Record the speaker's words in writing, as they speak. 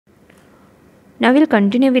Now we'll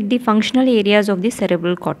continue with the functional areas of the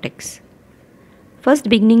cerebral cortex. First,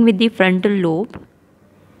 beginning with the frontal lobe.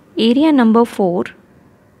 Area number 4,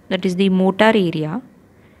 that is the motor area.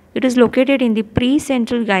 It is located in the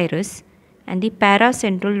precentral gyrus and the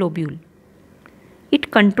paracentral lobule. It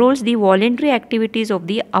controls the voluntary activities of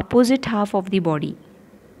the opposite half of the body.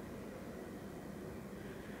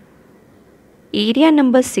 Area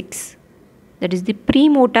number 6, that is the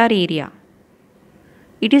premotor area.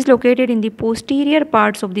 It is located in the posterior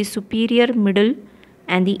parts of the superior, middle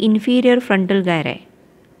and the inferior frontal gyri.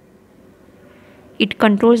 It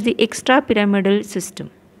controls the extrapyramidal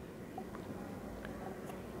system.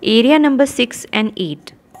 Area number 6 and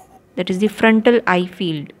 8, that is the frontal eye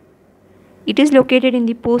field. It is located in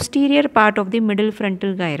the posterior part of the middle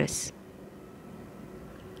frontal gyrus.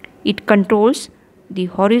 It controls the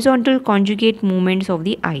horizontal conjugate movements of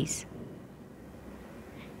the eyes.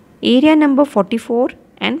 Area number 44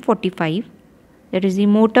 and 45, that is the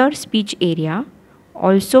motor speech area,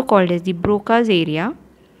 also called as the Broca's area.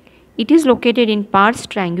 It is located in pars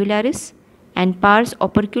triangularis and pars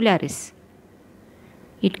opercularis.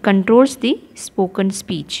 It controls the spoken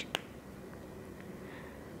speech.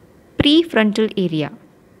 Prefrontal area,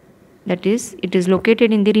 that is, it is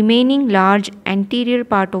located in the remaining large anterior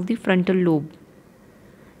part of the frontal lobe.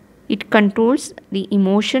 It controls the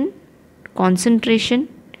emotion, concentration,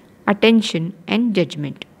 attention and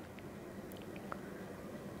judgment.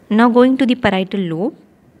 Now going to the parietal lobe.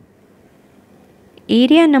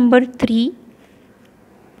 Area number 3,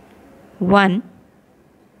 1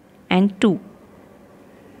 and 2,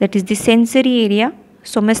 that is the sensory area,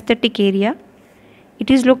 somesthetic area. It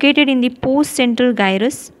is located in the postcentral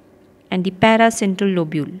gyrus and the paracentral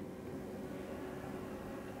lobule.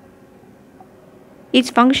 Its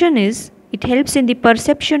function is, it helps in the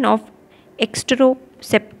perception of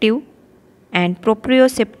exteroceptive and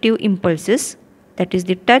proprioceptive impulses, that is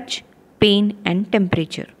the touch, pain and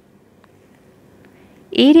temperature.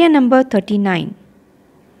 Area number 39,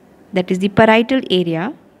 that is the parietal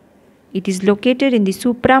area. It is located in the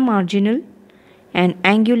supramarginal and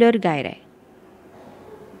angular gyri.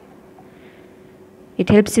 It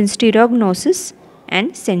helps in stereognosis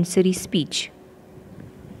and sensory speech.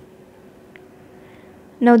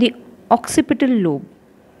 Now the occipital lobe,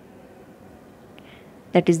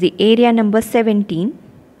 that is the area number 17.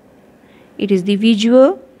 It is the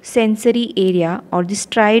visual sensory area or the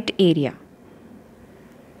striate area.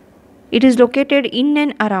 It is located in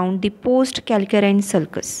and around the postcalcarine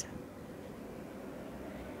sulcus.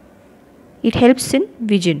 It helps in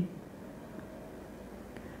vision.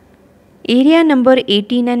 Area number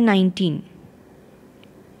 18 and 19,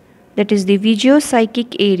 that is the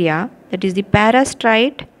visuopsychic area, that is the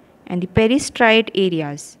parastriate and the peristriate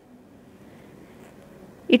areas.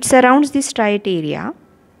 It surrounds the striate area.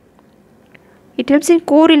 It helps in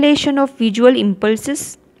correlation of visual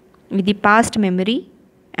impulses with the past memory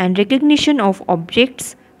and recognition of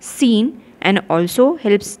objects seen, and also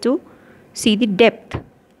helps to see the depth.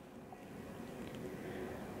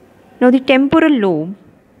 Now the temporal lobe,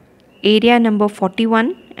 area number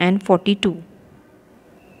 41 and 42,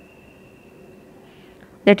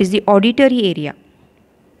 that is the auditory area.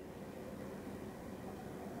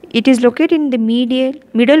 It is located in the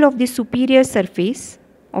middle of the superior surface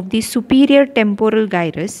of the superior temporal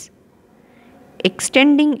gyrus,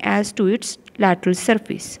 extending as to its lateral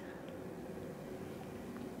surface.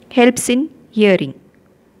 Helps in hearing.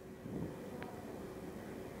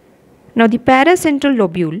 Now the paracentral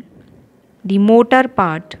lobule, the motor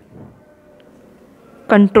part,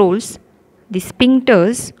 controls the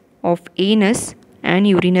sphincters of anus and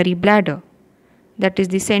urinary bladder, that is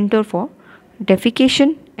the center for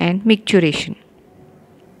defecation and micturition.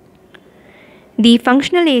 The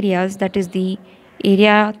functional areas, that is the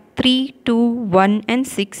area 3, 2, 1 and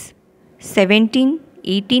 6, 17,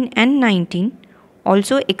 18 and 19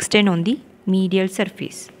 also extend on the medial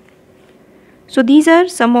surface. So these are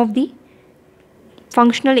some of the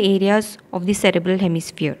functional areas of the cerebral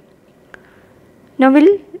hemisphere. Now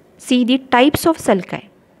we'll see the types of sulci.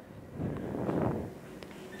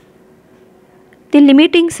 The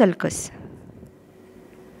limiting sulcus.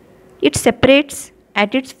 It separates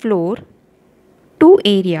at its floor two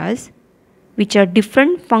areas which are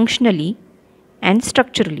different functionally and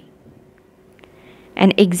structurally.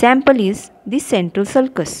 An example is the central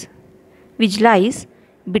sulcus, which lies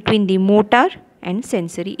between the motor and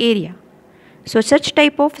sensory area. So such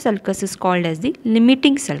type of sulcus is called as the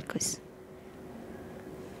limiting sulcus.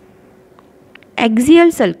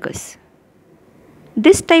 Axial sulcus.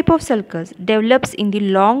 This type of sulcus develops in the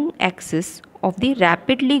long axis of the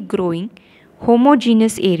rapidly growing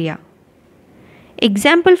homogeneous area.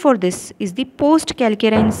 Example for this is the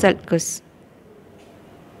post-calcarine sulcus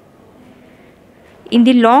in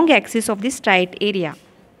the long axis of the striate area.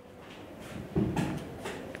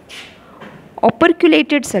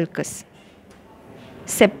 Operculated sulcus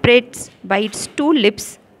separates by its two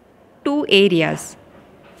lips two areas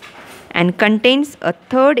and contains a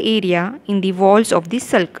third area in the walls of the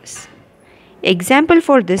sulcus. Example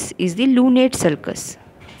for this is the lunate sulcus.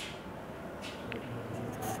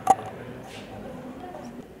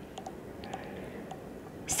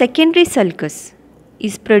 Secondary sulcus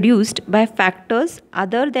is produced by factors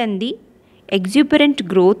other than the exuberant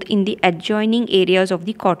growth in the adjoining areas of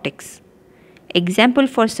the cortex. Example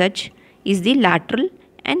for such is the lateral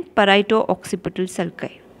and parieto-occipital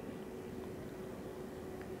sulci.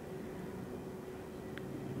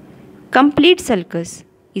 Complete sulcus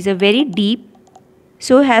is a very deep,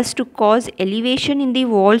 so as to cause elevation in the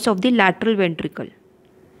walls of the lateral ventricle.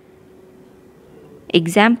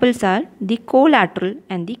 Examples are the collateral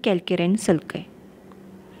and the calcarine sulci.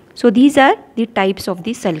 So these are the types of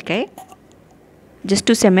the sulci. Just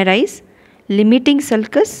to summarize, limiting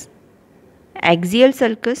sulcus, axial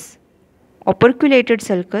sulcus, operculated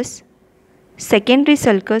sulcus, secondary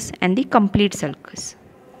sulcus and the complete sulcus.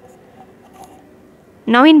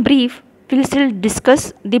 Now in brief, we will still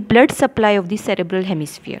discuss the blood supply of the cerebral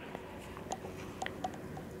hemisphere.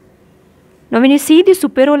 Now when you see the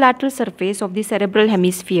superolateral surface of the cerebral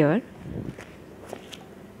hemisphere,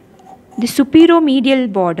 the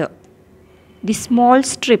superomedial border, the small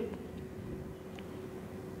strip,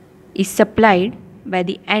 is supplied by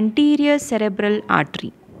the anterior cerebral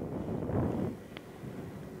artery,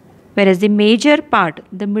 whereas the major part,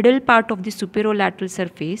 the middle part of the superolateral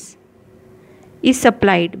surface, is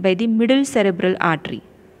supplied by the middle cerebral artery,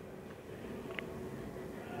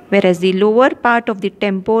 whereas the lower part of the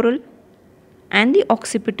temporal and the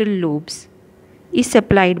occipital lobes is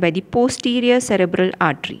supplied by the posterior cerebral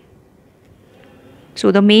artery. So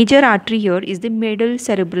the major artery here is the middle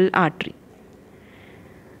cerebral artery.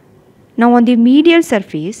 Now on the medial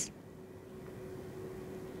surface,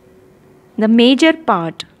 the major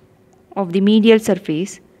part of the medial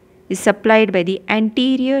surface is supplied by the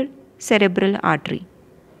anterior cerebral artery.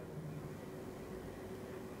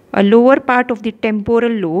 A lower part of the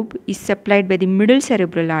temporal lobe is supplied by the middle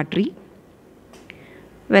cerebral artery,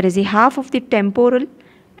 whereas the half of the temporal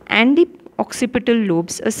and the occipital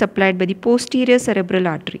lobes are supplied by the posterior cerebral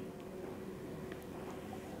artery.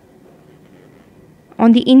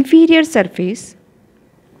 On the inferior surface,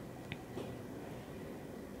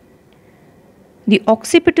 the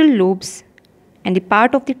occipital lobes and the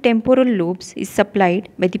part of the temporal lobes is supplied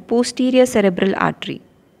by the posterior cerebral artery,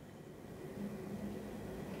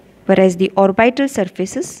 whereas the orbital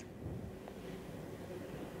surfaces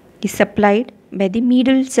is supplied by the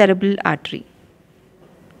middle cerebral artery,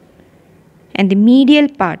 and the medial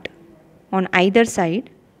part on either side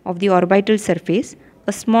of the orbital surface,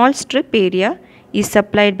 a small strip area, is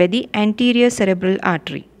supplied by the anterior cerebral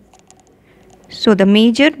artery. So the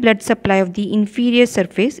major blood supply of the inferior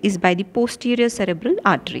surface is by the posterior cerebral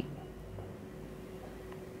artery.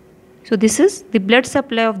 So this is the blood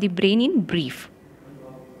supply of the brain in brief,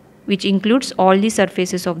 which includes all the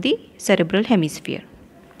surfaces of the cerebral hemisphere.